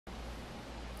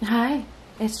Hi,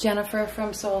 it's Jennifer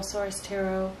from Soul Source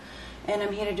Tarot, and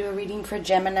I'm here to do a reading for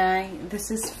Gemini. This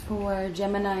is for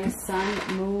Gemini's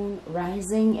Sun, Moon,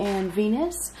 Rising, and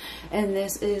Venus, and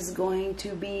this is going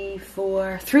to be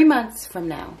for 3 months from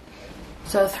now.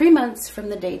 So 3 months from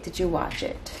the date that you watch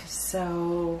it.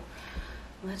 So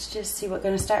let's just see. We're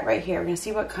going to start right here. We're going to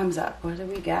see what comes up. What do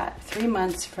we got? 3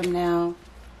 months from now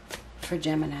for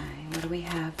Gemini. What do we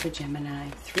have for Gemini?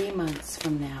 3 months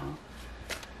from now.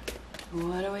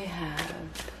 What do we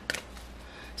have?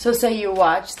 So say you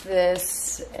watch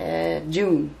this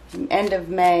June, end of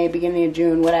May, beginning of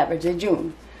June, whatever. It's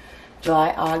June, July,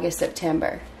 August,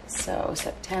 September. So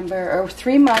September, or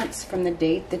 3 months from the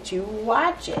date that you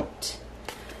watch it.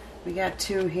 We got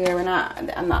 2 here.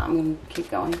 I'm going to keep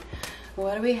going.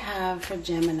 What do we have for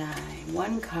Gemini?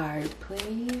 1 card,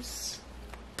 please.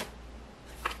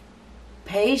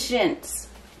 Patience.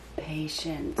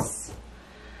 Patience.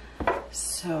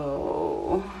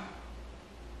 So,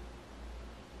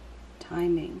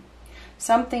 timing.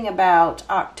 Something about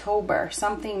October.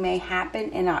 Something may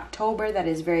happen in October that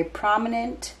is very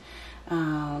prominent.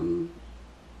 You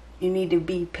need to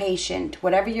be patient.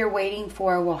 Whatever you're waiting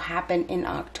for will happen in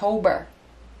October.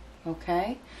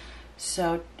 Okay?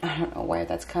 So, I don't know where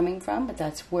that's coming from, but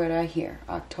that's what I hear.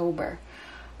 October.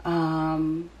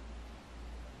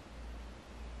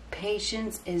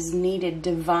 Patience is needed.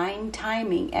 Divine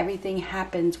timing. Everything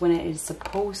happens when it is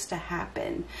supposed to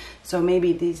happen. So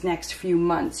maybe these next few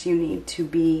months you need to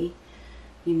be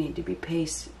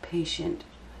patient.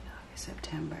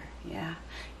 September. Yeah.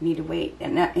 You need to wait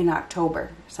in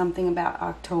October. Something about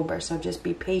October. So just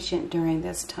be patient during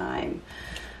this time.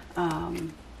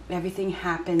 Everything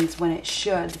happens when it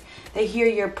should. They hear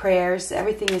your prayers.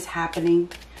 Everything is happening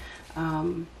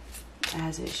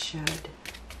as it should.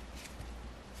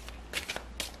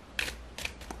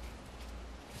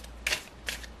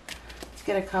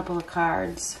 Get a couple of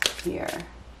cards here.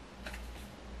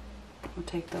 We'll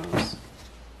take those.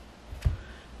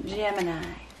 Gemini.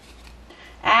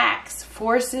 Axe.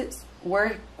 Forces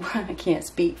work. I can't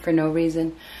speak for no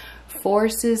reason.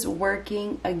 Forces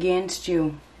working against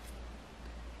you.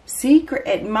 Secret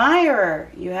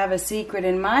admirer. You have a secret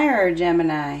admirer,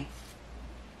 Gemini.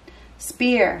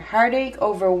 Spear. Heartache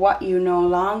over what you no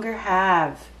longer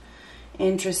have.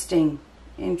 Interesting.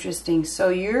 Interesting. So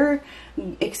you're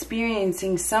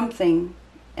experiencing something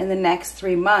in the next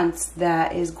 3 months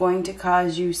that is going to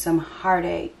cause you some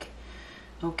heartache.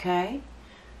 Okay?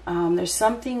 There's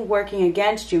something working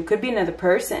against you. Could be another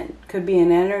person. Could be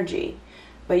an energy.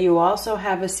 But you also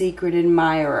have a secret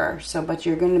admirer. So, but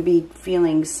you're going to be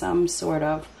feeling some sort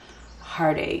of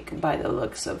heartache by the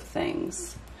looks of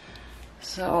things.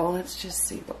 So let's just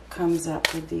see what comes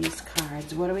up with these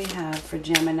cards. What do we have for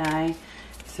Gemini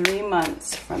 3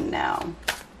 months from now?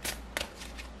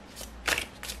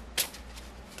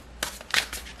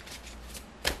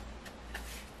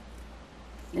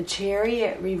 The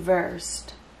Chariot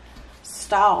reversed.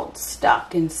 Stalled,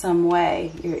 stuck in some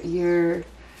way. There's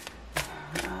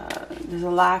a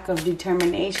lack of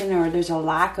determination, or there's a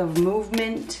lack of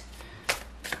movement.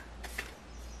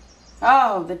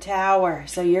 Oh, the Tower.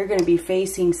 So you're going to be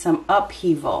facing some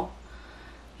upheaval.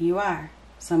 You are.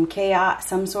 Some chaos,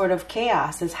 some sort of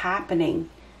chaos is happening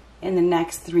in the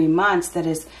next 3 months that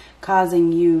is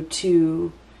causing you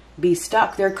to be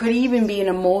stuck. There could even be an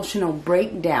emotional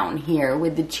breakdown here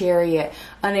with the Chariot,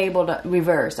 unable to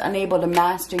reverse, unable to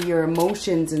master your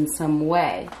emotions in some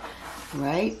way,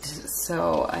 right?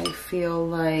 So I feel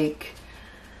like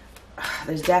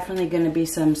there's definitely going to be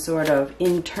some sort of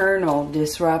internal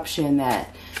disruption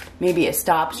that maybe it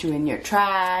stops you in your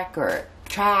tracks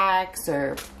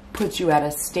or puts you at a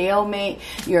stalemate.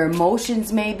 Your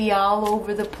emotions may be all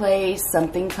over the place.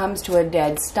 Something comes to a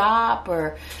dead stop,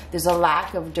 or there's a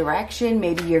lack of direction.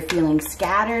 Maybe you're feeling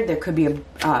scattered. There could be a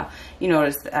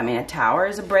tower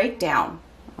is a breakdown,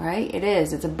 right? It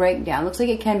is. It's a breakdown. Looks like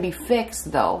it can be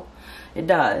fixed, though. It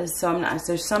does. So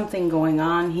there's something going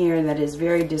on here that is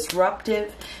very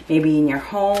disruptive, maybe in your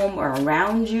home or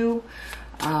around you.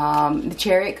 The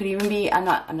Chariot could even be, I'm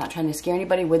not trying to scare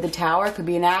anybody with the Tower. It could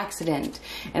be an accident.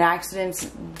 And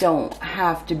accidents don't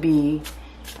have to be,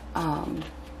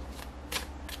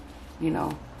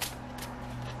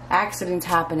 accidents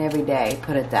happen every day,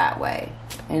 put it that way.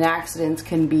 And accidents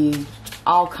can be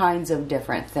all kinds of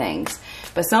different things.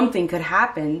 But something could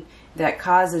happen that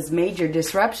causes major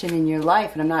disruption in your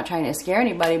life. And I'm not trying to scare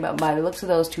anybody, but by the looks of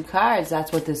those 2 cards,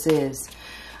 that's what this is.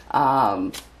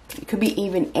 It could be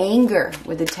even anger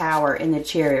with the Tower in the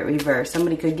Chariot reverse.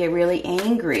 Somebody could get really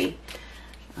angry.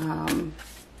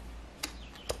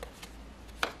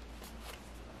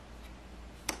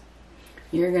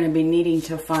 You're going to be needing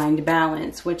to find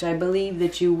balance, which I believe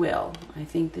that you will. I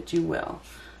think that you will.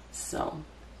 So,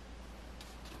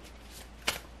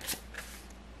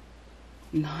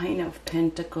 Nine of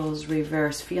Pentacles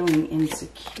reverse, feeling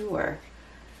insecure.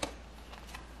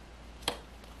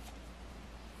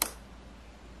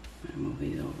 I'm going to move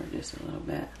these over just a little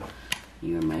bit.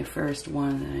 You're my first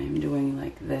one that I'm doing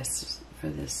like this for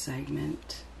this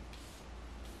segment.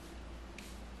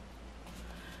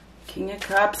 King of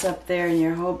Cups up there, and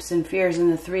your hopes and fears,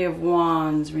 and the Three of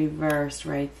Wands reversed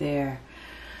right there.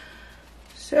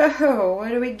 So, what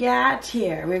do we got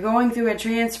here? We're going through a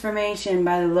transformation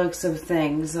by the looks of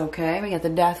things, okay? We got the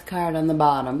Death card on the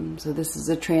bottom. So this is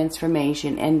a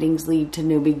transformation. Endings lead to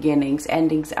new beginnings.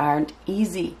 Endings aren't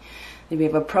easy. We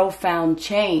have a profound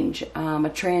change,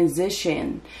 a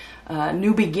transition, a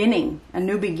new beginning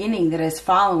that is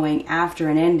following after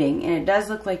an ending. And it does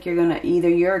look like you're going to, either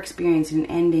you're experiencing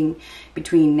an ending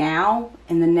between now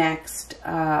and the next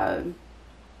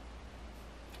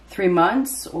 3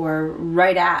 months, or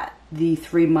right at the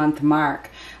 3-month mark.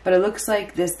 But it looks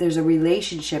like there's a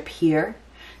relationship here.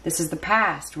 This is the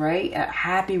past, right? A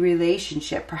happy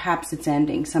relationship. Perhaps it's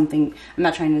ending. Something, I'm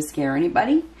not trying to scare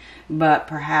anybody, but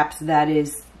perhaps that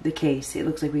is the case. It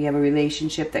looks like we have a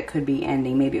relationship that could be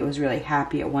ending. Maybe it was really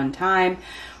happy at one time,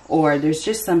 or there's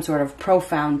just some sort of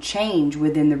profound change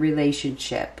within the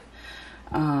relationship.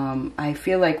 I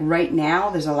feel like right now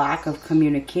there's a lack of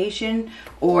communication,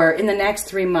 or in the next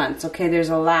 3 months, okay, there's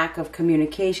a lack of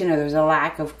communication, or there's a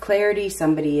lack of clarity.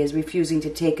 Somebody is refusing to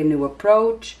take a new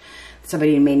approach.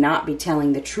 Somebody may not be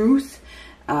telling the truth.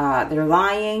 They're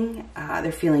lying.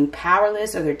 They're feeling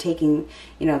powerless, or they're taking,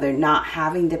 they're not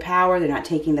having the power. They're not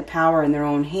taking the power in their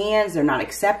own hands. They're not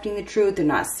accepting the truth. They're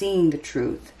not seeing the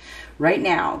truth. Right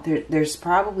now, there's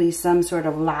probably some sort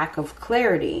of lack of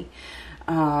clarity.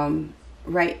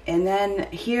 Right, and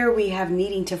then here we have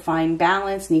needing to find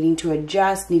balance, needing to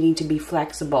adjust, needing to be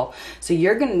flexible. So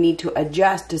you're going to need to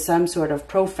adjust to some sort of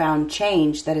profound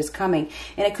change that is coming.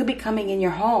 And it could be coming in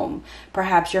your home.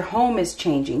 Perhaps your home is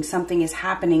changing. Something is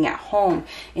happening at home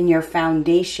in your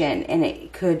foundation, and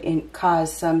it could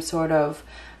cause some sort of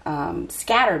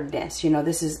scatteredness.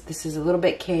 This is a little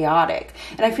bit chaotic.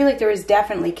 And I feel like there is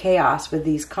definitely chaos with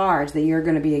these cards that you're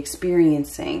going to be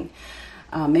experiencing.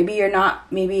 Maybe you're not,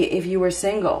 maybe if you were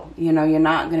single, you're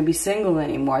not going to be single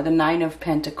anymore. The Nine of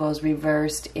Pentacles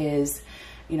reversed is,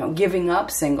 giving up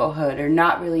singlehood, or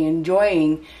not really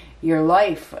enjoying your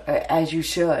life as you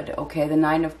should. Okay, the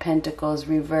Nine of Pentacles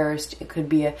reversed, it could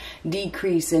be a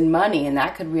decrease in money, and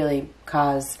that could really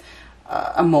cause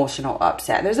emotional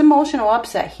upset. There's emotional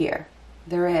upset here.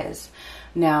 There is.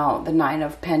 Now, the Nine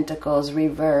of Pentacles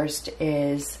reversed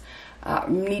is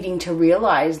needing to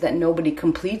realize that nobody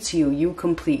completes you. You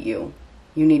complete you.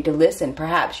 You need to listen.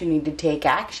 Perhaps you need to take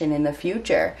action in the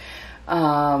future.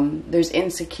 There's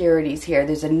insecurities here.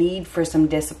 There's a need for some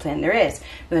discipline. There is.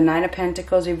 With the Nine of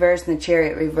Pentacles reversed and the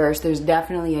Chariot reversed, there's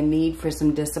definitely a need for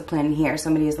some discipline here.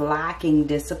 Somebody is lacking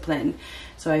discipline.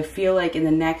 So I feel like in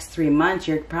the next 3 months,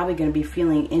 you're probably going to be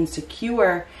feeling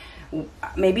insecure.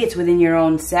 Maybe it's within your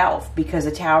own self, because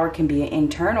a tower can be an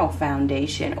internal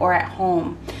foundation, or at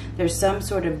home. There's some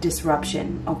sort of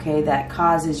disruption, okay, that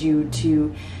causes you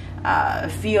to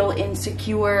feel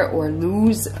insecure or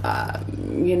lose,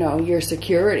 your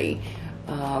security.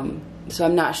 So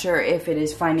I'm not sure if it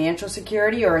is financial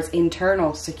security or it's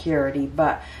internal security,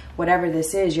 but whatever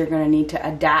this is, you're going to need to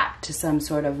adapt to some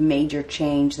sort of major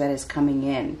change that is coming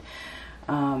in.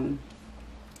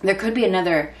 There could be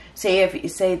another,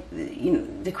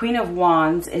 the Queen of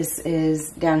Wands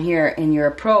is down here in your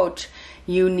approach.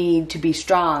 You need to be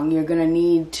strong. You're going to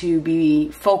need to be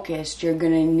focused. You're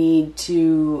going to need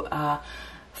to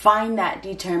find that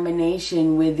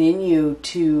determination within you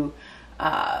to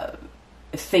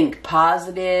think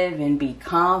positive and be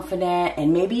confident.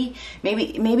 And maybe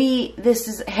this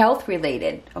is health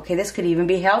related. Okay, this could even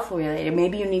be health related.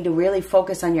 Maybe you need to really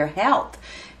focus on your health.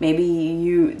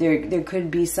 Maybe there could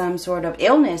be some sort of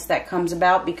illness that comes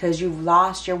about because you've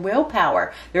lost your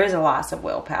willpower. There is a loss of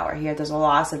willpower here. There's a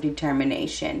loss of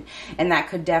determination. And that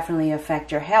could definitely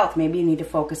affect your health. Maybe you need to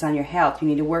focus on your health. You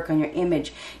need to work on your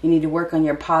image. You need to work on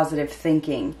your positive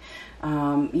thinking.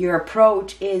 Your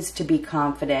approach is to be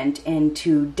confident and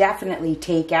to definitely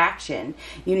take action.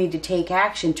 You need to take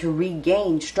action to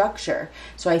regain structure.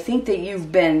 So I think that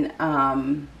you've been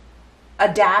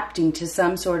adapting to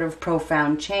some sort of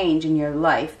profound change in your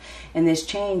life, and this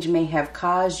change may have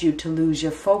caused you to lose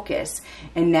your focus.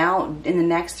 And now in the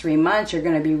next 3 months, you're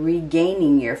going to be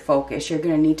regaining your focus. You're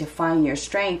going to need to find your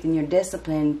strength and your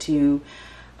discipline to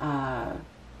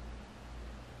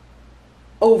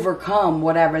overcome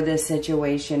whatever this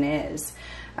situation is.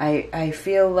 I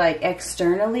feel like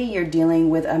externally you're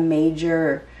dealing with a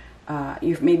major,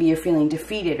 maybe you're feeling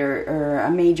defeated or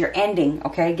a major ending.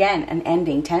 Okay, again, an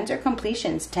ending. 10s are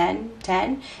completions. 10,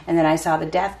 10, and then I saw the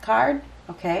death card.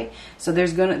 Okay, so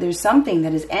there's something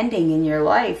that is ending in your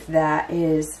life that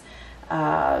is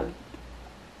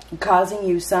causing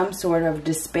you some sort of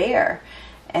despair.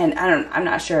 And I'm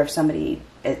not sure if somebody,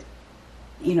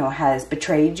 has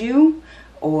betrayed you,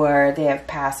 or they have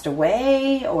passed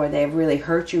away, or they have really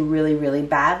hurt you really, really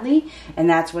badly. And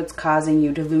that's what's causing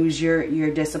you to lose your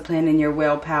discipline and your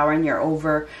willpower, and you're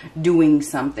overdoing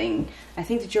something. I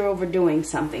think that you're overdoing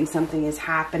something. Something is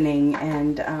happening,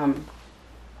 and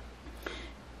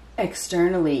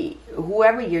externally,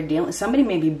 whoever you're dealing, somebody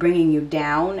may be bringing you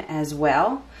down as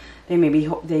well. They may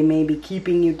be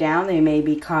keeping you down. They may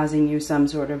be causing you some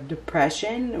sort of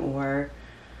depression or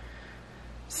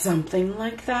something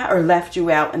like that, or left you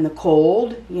out in the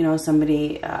cold.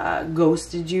 Somebody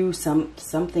ghosted you.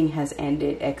 Something has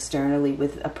ended externally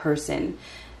with a person.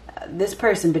 This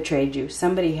person betrayed you.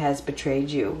 Somebody has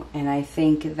betrayed you, and I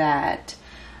think that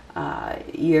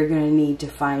you're going to need to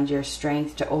find your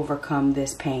strength to overcome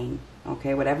this pain.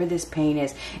 Okay, whatever this pain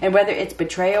is, and whether it's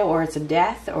betrayal or it's a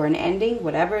death or an ending,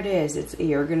 whatever it is,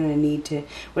 you're going to need to.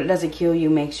 What doesn't kill you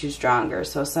makes you stronger.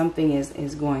 So something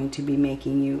is going to be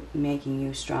making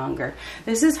you stronger.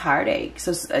 This is heartache.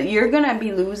 So you're going to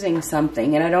be losing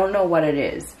something, and I don't know what it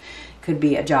is. Could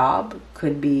be a job,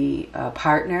 could be a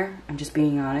partner. I'm just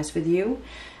being honest with you.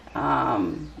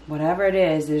 Whatever it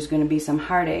is, there's going to be some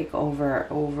heartache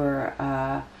over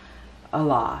a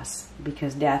loss,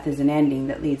 because death is an ending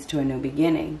that leads to a new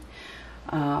beginning.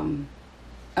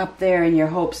 Up there in your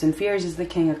hopes and fears is the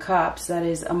King of Cups. That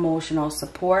is emotional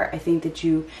support. I think that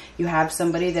you have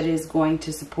somebody that is going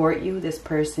to support you. This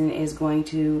person is going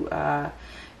to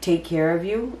take care of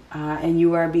you, and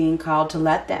you are being called to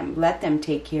let them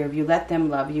take care of you, let them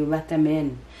love you, let them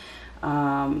in.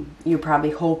 You're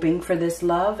probably hoping for this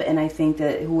love, and I think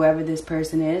that whoever this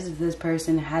person is, this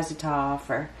person has it to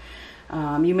offer.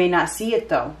 You may not see it,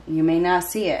 though. You may not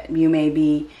see it. You may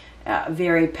be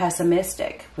very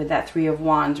pessimistic with that Three of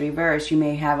Wands reverse. You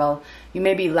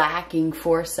may be lacking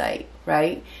foresight,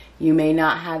 right? You may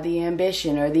not have the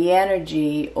ambition or the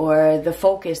energy or the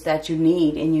focus that you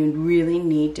need, and you really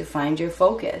need to find your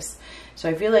focus. So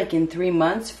I feel like in 3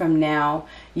 months from now,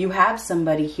 you have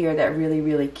somebody here that really,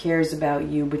 really cares about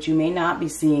you, but you may not be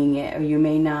seeing it, or you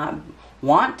may not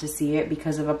want to see it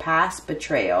because of a past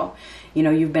betrayal.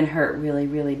 You've been hurt really,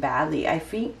 really badly. I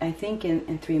think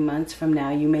in 3 months from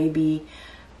now, you may be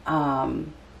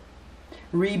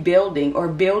rebuilding or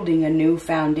building a new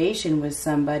foundation with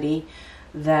somebody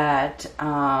that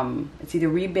it's either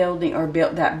rebuilding or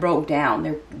that broke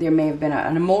down. There may have been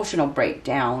an emotional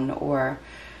breakdown or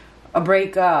a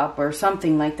breakup or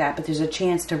something like that, but there's a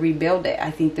chance to rebuild it.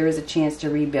 I think there is a chance to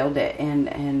rebuild it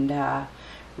and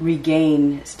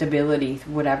regain stability,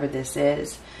 whatever this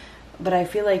is. But I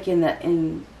feel like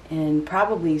in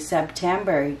probably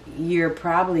September, you're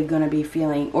probably going to be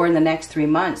feeling, or in the next 3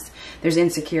 months, there's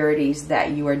insecurities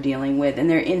that you are dealing with. And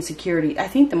they're insecurity. I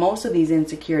think most of these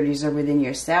insecurities are within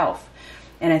yourself.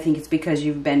 And I think it's because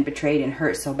you've been betrayed and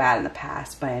hurt so bad in the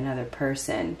past by another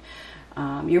person.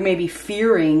 You're maybe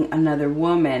fearing another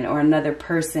woman or another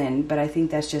person, but I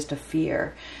think that's just a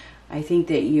fear. I think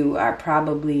that you are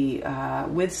probably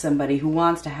with somebody who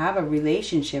wants to have a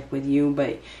relationship with you,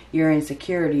 but your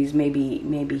insecurities may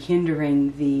be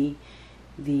hindering the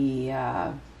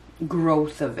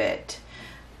growth of it.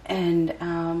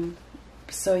 And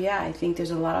so yeah, I think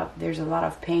there's a lot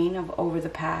of pain over the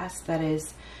past that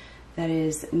is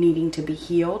needing to be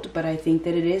healed, but I think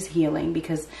that it is healing,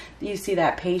 because you see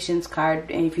that Patience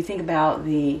card, and if you think about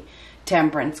the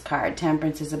Temperance card,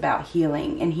 Temperance is about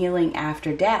healing and healing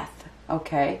after death.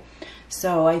 Okay,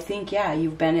 so I think, yeah,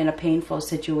 you've been in a painful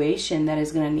situation that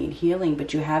is going to need healing,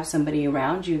 but you have somebody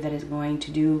around you that is going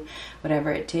to do whatever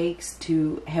it takes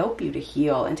to help you to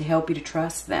heal and to help you to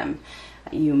trust them.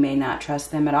 You may not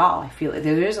trust them at all. I feel like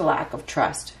there is a lack of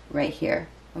trust right here.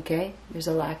 Okay, there's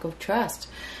a lack of trust.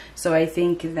 So I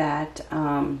think that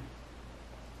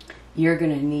you're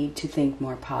going to need to think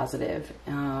more positive.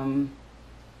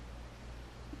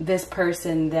 This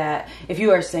person that, if you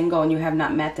are single and you have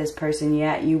not met this person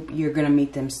yet, you're going to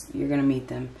meet them. You're going to meet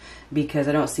them, because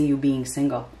I don't see you being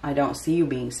single. I don't see you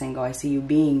being single. I see you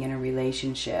being in a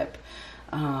relationship.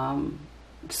 Some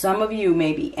of you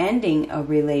may be ending a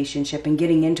relationship and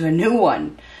getting into a new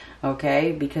one.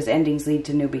 Okay, because endings lead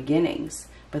to new beginnings.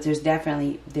 But there's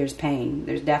pain.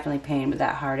 There's definitely pain with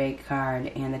that Heartache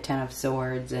card and the Ten of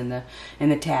Swords and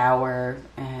the Tower,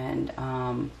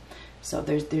 and So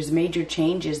there's major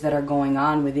changes that are going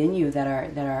on within you that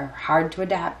are hard to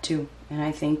adapt to. And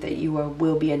I think that you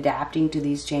will be adapting to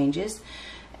these changes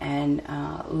and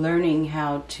learning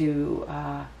how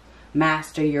to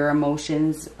master your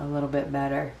emotions a little bit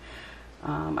better.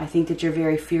 I think that you're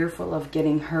very fearful of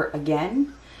getting hurt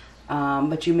again.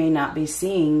 But you may not be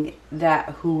seeing that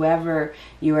whoever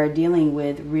you are dealing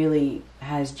with really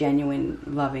has genuine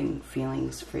loving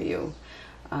feelings for you.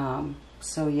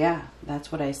 So yeah,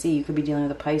 that's what I see. You could be dealing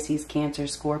with a Pisces, Cancer,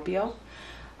 Scorpio.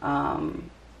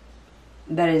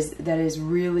 That is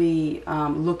really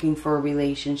looking for a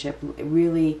relationship.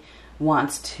 Really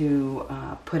wants to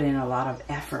put in a lot of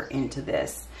effort into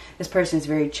this. This person is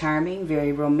very charming,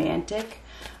 very romantic,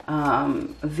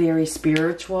 very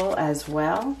spiritual as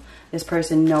well. This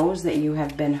person knows that you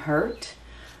have been hurt.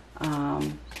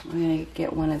 I'm going to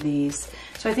get one of these.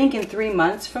 So I think in 3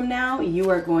 months from now, you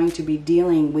are going to be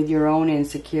dealing with your own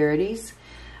insecurities.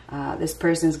 This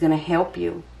person is going to help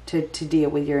you to deal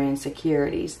with your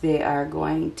insecurities. They are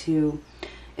going to,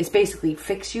 it's basically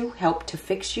fix you, help to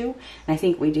fix you. And I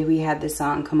think we had this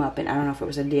song come up, and I don't know if it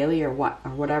was a daily or what,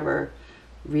 or whatever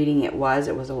reading it was.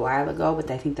 It was a while ago, but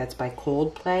I think that's by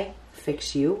Coldplay,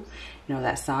 Fix You. You know,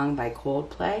 that song by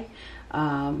Coldplay.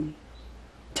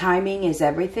 Timing is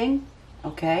everything.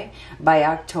 Okay. By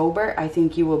October, I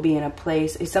think you will be in a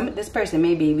place. This person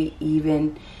may be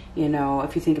even, you know,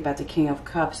 if you think about the King of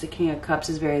Cups. The King of Cups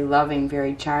is very loving,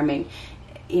 very charming.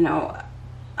 You know,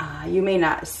 you may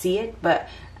not see it, but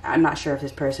I'm not sure if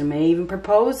this person may even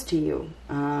propose to you.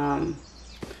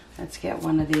 Let's get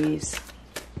one of these.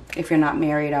 If you're not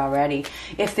married already.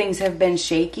 If things have been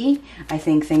shaky, I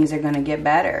think things are going to get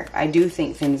better. I do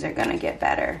think things are going to get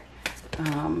better.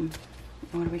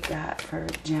 What do we got for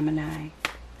Gemini?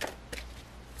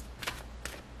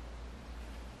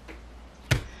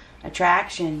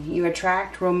 Attraction. You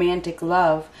attract romantic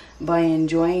love by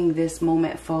enjoying this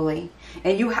moment fully.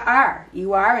 And you are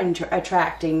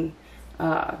attracting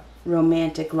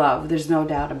romantic love. There's no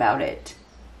doubt about it.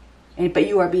 But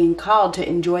you are being called to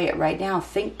enjoy it right now.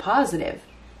 Think positive.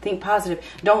 Think positive.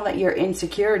 Don't let your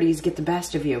insecurities get the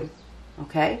best of you.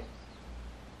 Okay?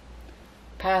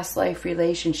 Past life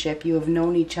relationship. You have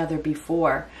known each other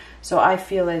before. So I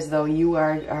feel as though you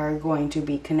are going to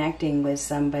be connecting with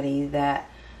somebody that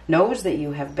knows that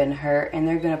you have been hurt, and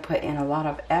they're going to put in a lot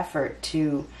of effort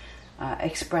to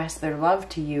express their love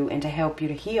to you and to help you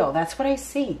to heal. That's what I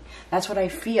see. That's what I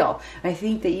feel. I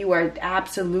think that you are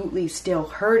absolutely still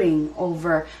hurting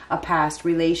over a past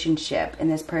relationship,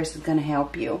 and this person's going to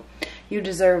help you. You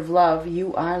deserve love.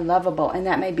 You are lovable. And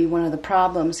that may be one of the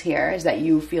problems here, is that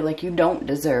you feel like you don't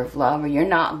deserve love, or you're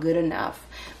not good enough.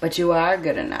 But you are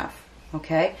good enough.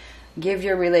 Okay? Give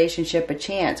your relationship a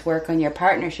chance. Work on your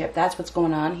partnership. That's what's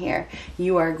going on here.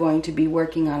 You are going to be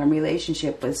working on a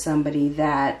relationship with somebody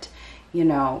that, you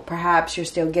know, perhaps you're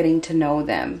still getting to know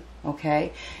them.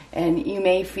 Okay? And you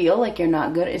may feel like you're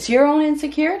not good. It's your own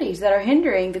insecurities that are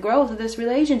hindering the growth of this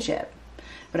relationship.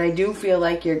 But I do feel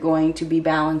like you're going to be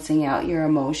balancing out your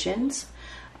emotions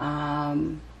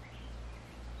and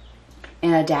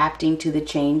adapting to the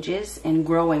changes and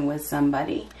growing with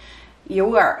somebody.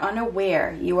 You are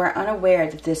unaware. You are unaware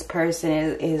that this person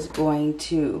is going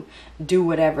to do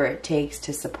whatever it takes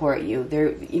to support you.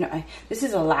 This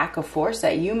is a lack of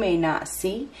foresight. You may not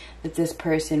see that this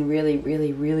person really,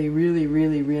 really, really, really,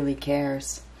 really, really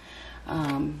cares.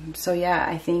 So yeah,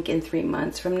 I think in 3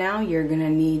 months from now, you're going to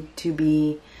need to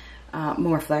be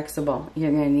more flexible.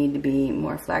 You're going to need to be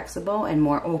more flexible and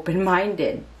more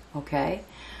open-minded. Okay?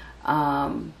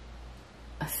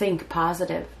 Think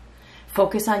positive.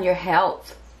 Focus on your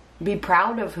health. Be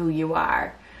proud of who you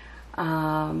are.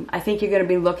 I think you're going to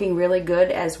be looking really good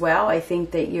as well. I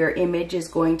think that your image is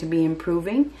going to be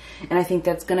improving, and I think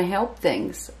that's going to help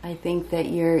things. I think that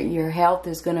your health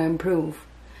is going to improve.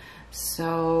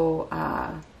 So,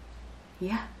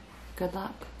 yeah, good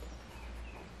luck.